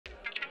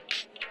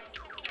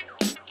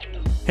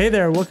Hey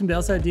there, welcome to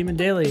LSAT Demon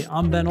Daily.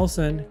 I'm Ben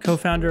Olson,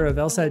 co-founder of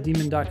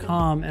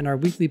LSATdemon.com and our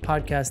weekly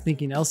podcast,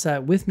 Thinking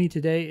LSAT. With me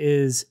today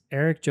is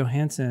Eric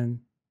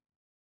Johansson.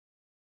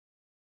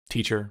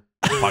 Teacher,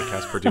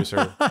 podcast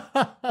producer,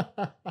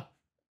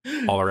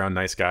 all around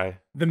nice guy.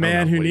 The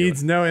man who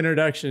needs no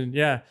introduction.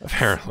 Yeah.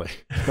 Apparently.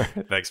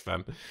 Thanks,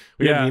 Ben.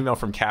 We got an email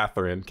from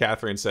Catherine.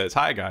 Catherine says,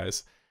 "Hi,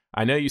 guys.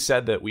 I know you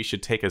said that we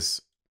should take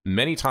as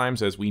many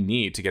times as we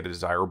need to get a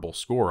desirable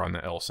score on the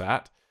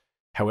LSAT.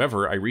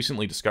 However, I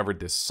recently discovered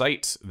this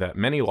site that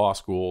many law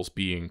schools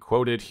being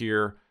quoted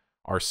here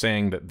are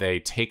saying that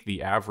they take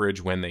the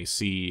average when they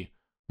see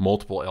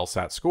multiple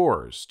LSAT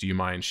scores. Do you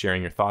mind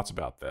sharing your thoughts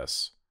about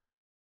this?"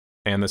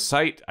 And the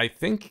site, I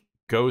think,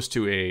 goes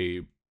to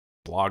a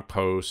blog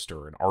post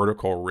or an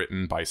article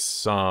written by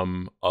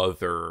some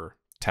other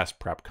test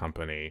prep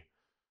company.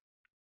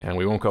 And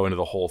we won't go into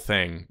the whole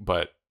thing,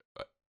 but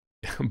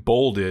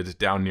bolded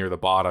down near the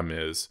bottom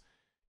is,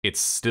 "It's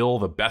still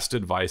the best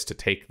advice to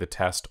take the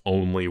test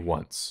only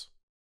once.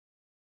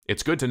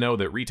 It's good to know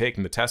that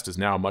retaking the test is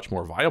now a much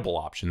more viable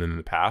option than in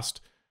the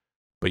past,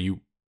 but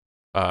you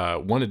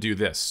want to do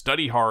this.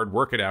 Study hard,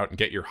 work it out, and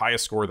get your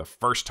highest score the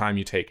first time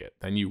you take it.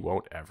 Then you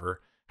won't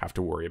ever have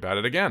to worry about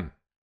it again."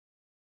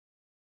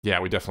 Yeah,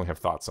 we definitely have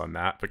thoughts on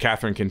that. But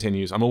Catherine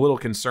continues, "I'm a little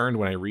concerned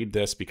when I read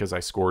this because I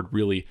scored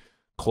really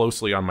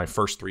closely on my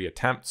first 3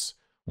 attempts,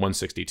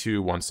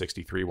 162,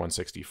 163,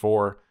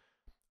 164.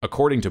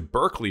 According to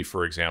Berkeley,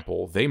 for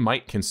example, they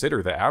might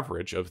consider the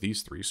average of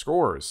these 3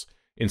 scores.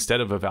 Instead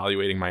of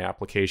evaluating my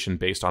application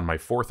based on my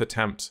 4th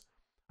attempt,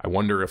 I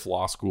wonder if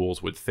law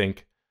schools would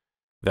think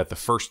that the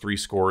first 3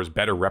 scores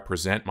better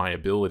represent my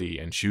ability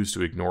and choose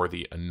to ignore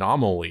the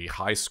anomaly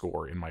high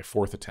score in my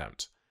 4th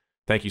attempt.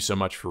 Thank you so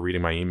much for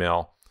reading my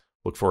email.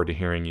 Look forward to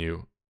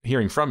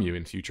hearing from you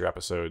in future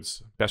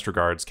episodes. Best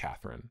regards,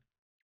 Catherine."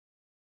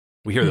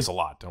 We hear this a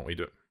lot, don't we,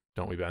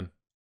 Ben?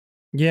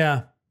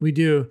 Yeah, we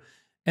do.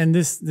 And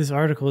this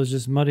article is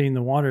just muddying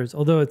the waters,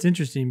 although it's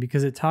interesting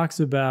because it talks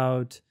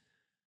about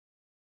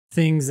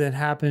things that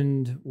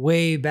happened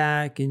way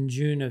back in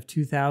June of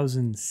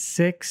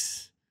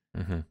 2006.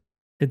 Mm-hmm.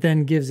 It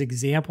then gives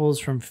examples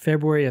from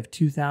February of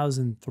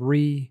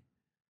 2003.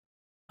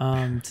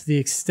 To the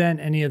extent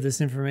any of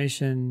this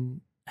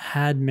information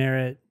had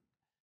merit,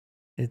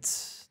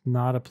 it's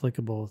not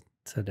applicable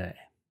today.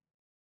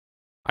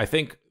 I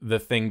think the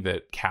thing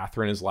that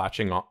Catherine is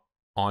latching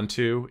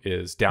onto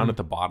is down at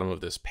the bottom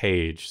of this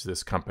page.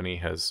 This company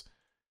has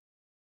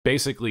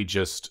basically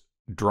just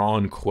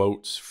drawn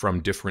quotes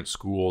from different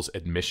schools'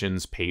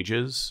 admissions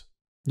pages.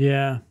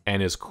 Yeah.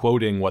 And is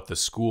quoting what the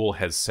school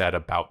has said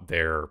about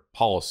their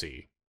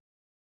policy.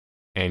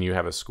 And you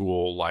have a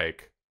school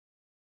like,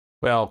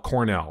 well,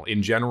 Cornell.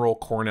 In general,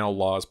 Cornell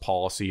law's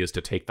policy is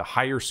to take the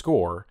higher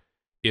score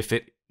if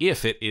it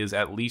is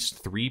at least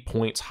 3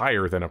 points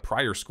higher than a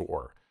prior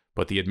score.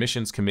 But the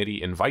admissions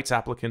committee invites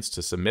applicants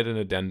to submit an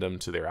addendum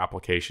to their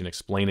application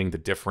explaining the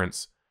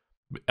difference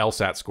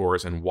LSAT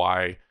scores and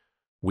why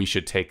we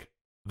should take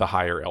the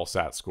higher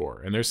LSAT score.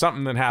 And there's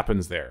something that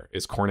happens there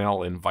is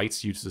Cornell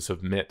invites you to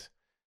submit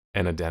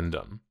an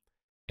addendum.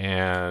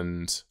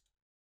 And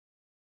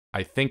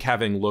I think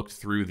having looked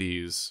through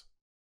these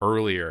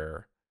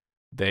earlier,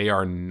 they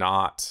are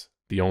not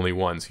the only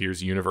ones.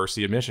 Here's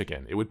University of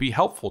Michigan. It would be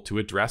helpful to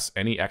address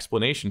any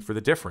explanation for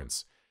the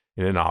difference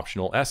in an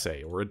optional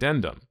essay or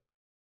addendum.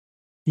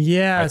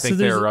 Yeah. I think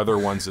there are other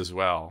ones as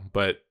well,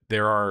 but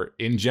there are,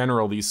 in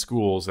general, these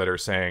schools that are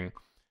saying,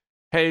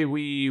 hey,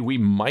 we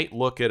might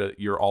look at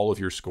all of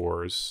your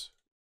scores.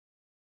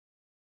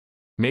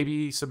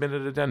 Maybe submit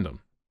an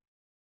addendum.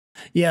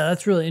 Yeah,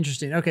 that's really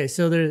interesting. Okay,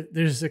 so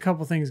there's a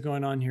couple things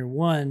going on here.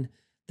 One,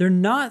 they're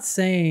not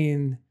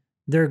saying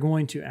they're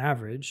going to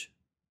average,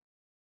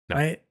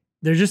 right?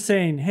 They're just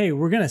saying, hey,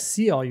 we're going to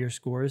see all your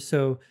scores,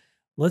 so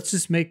let's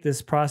just make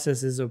this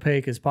process as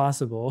opaque as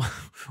possible.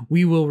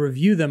 We will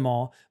review them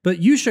all. But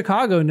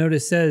UChicago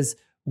notice says,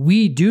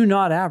 we do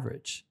not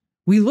average.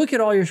 We look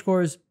at all your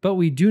scores, but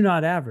we do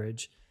not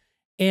average.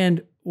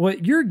 And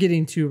what you're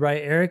getting to,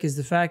 right, Eric, is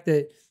the fact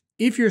that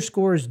if your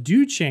scores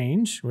do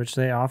change, which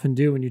they often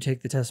do when you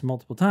take the test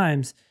multiple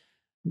times,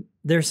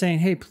 they're saying,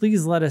 hey,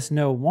 please let us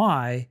know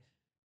why.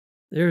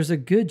 There's a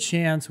good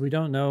chance, we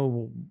don't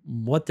know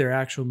what their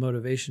actual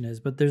motivation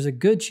is, but there's a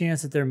good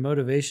chance that their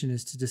motivation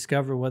is to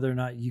discover whether or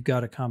not you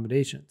got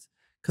accommodations.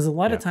 Because a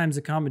lot of times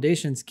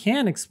accommodations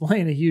can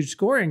explain a huge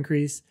score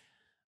increase,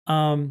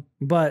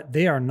 but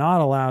they are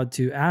not allowed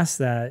to ask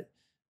that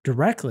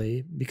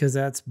directly because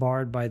that's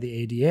barred by the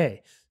ADA.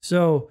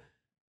 So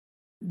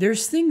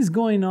there's things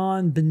going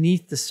on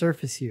beneath the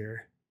surface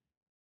here.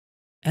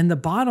 And the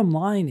bottom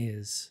line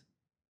is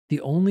the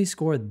only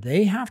score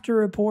they have to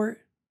report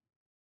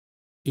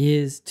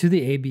is to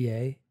the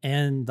ABA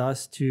and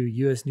thus to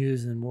US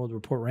News and World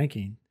Report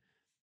ranking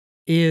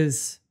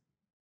is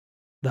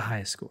the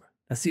highest score.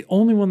 That's the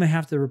only one they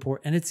have to report,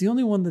 and it's the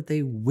only one that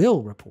they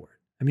will report.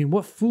 I mean,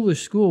 what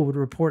foolish school would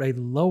report a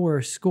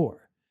lower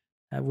score?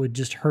 That would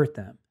just hurt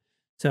them.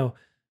 So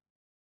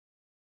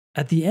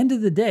at the end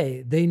of the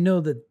day, they know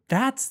that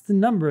that's the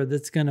number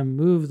that's going to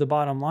move the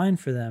bottom line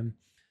for them.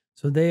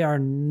 So they are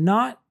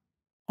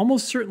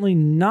almost certainly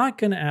not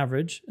going to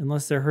average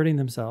unless they're hurting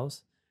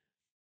themselves.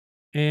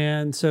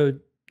 And so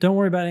don't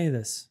worry about any of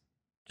this.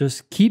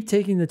 Just keep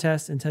taking the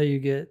test until you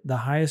get the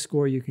highest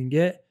score you can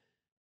get.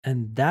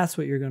 And that's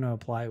what you're going to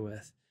apply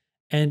with.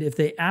 And if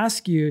they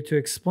ask you to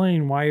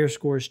explain why your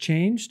scores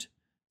changed,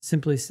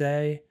 simply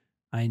say,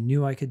 I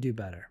knew I could do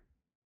better.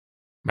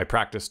 My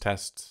practice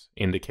tests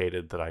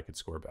indicated that I could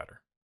score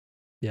better.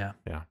 Yeah.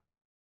 Yeah.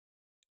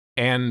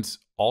 And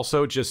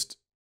also just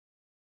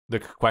the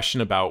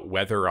question about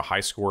whether a high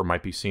score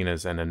might be seen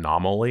as an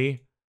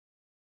anomaly.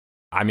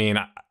 I mean,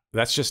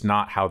 that's just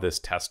not how this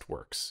test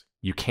works.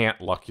 You can't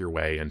luck your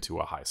way into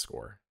a high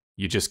score.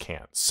 You just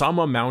can't. Some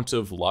amount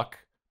of luck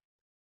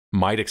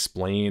might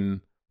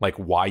explain like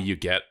why you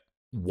get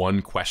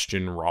one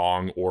question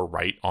wrong or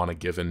right on a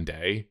given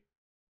day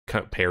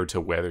compared to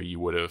whether you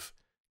would have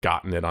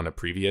gotten it on a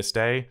previous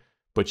day,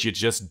 but you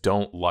just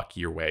don't luck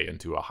your way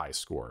into a high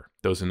score.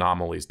 Those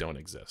anomalies don't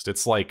exist.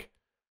 It's like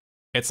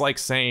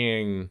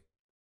saying,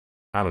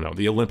 I don't know,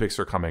 the Olympics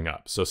are coming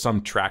up. So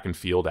some track and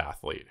field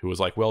athlete who was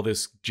like, well,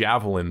 this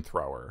javelin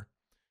thrower,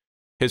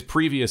 his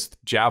previous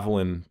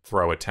javelin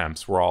throw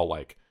attempts were all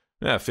like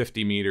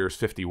 50 meters,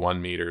 51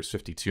 meters,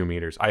 52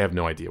 meters. I have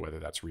no idea whether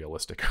that's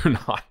realistic or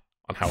not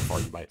on how far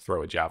you might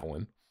throw a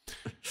javelin.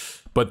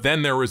 But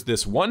then there was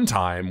this one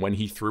time when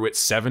he threw it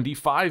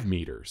 75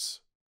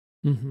 meters.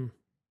 Mm-hmm.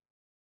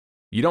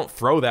 You don't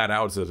throw that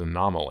out as an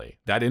anomaly.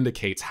 That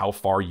indicates how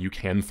far you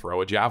can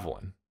throw a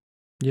javelin.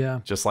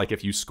 Yeah. Just like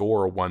if you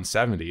score a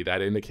 170,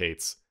 that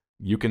indicates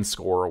you can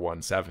score a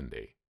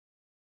 170.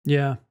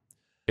 Yeah.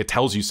 It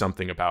tells you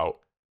something about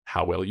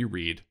how well you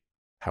read,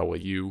 how well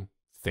you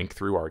think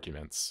through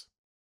arguments.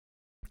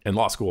 And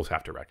law schools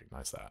have to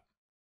recognize that.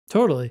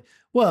 Totally.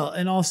 Well,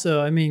 and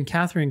also, I mean,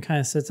 Catherine kind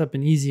of sets up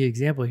an easy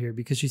example here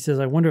because she says,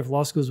 I wonder if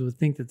law schools would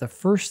think that the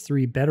first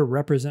three better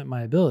represent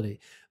my ability.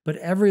 But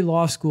every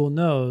law school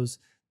knows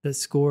that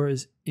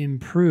scores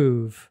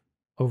improve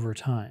over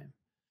time.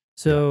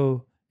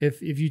 So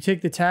if you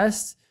take the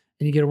test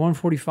and you get a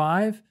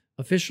 145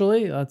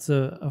 officially, that's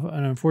an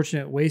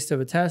unfortunate waste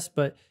of a test.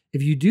 But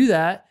if you do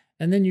that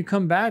and then you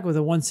come back with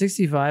a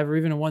 165 or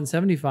even a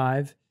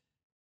 175,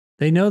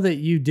 they know that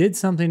you did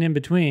something in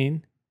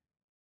between.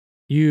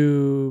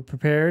 You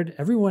prepared.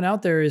 Everyone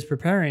out there is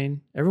preparing.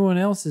 Everyone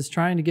else is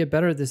trying to get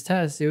better at this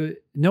test.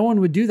 No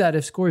one would do that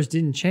if scores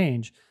didn't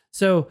change.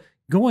 So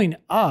going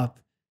up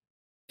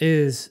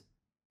is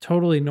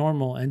totally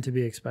normal and to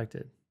be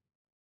expected.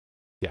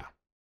 Yeah.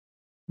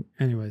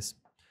 Anyways,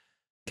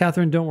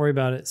 Catherine, don't worry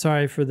about it.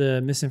 Sorry for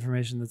the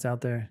misinformation that's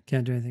out there.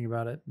 Can't do anything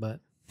about it, but.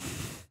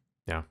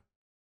 Yeah.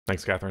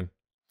 Thanks, Catherine.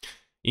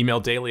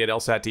 Email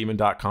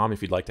daily@lsatdemon.com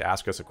if you'd like to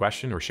ask us a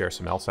question or share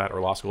some LSAT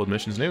or law school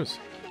admissions news.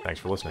 Thanks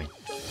for listening.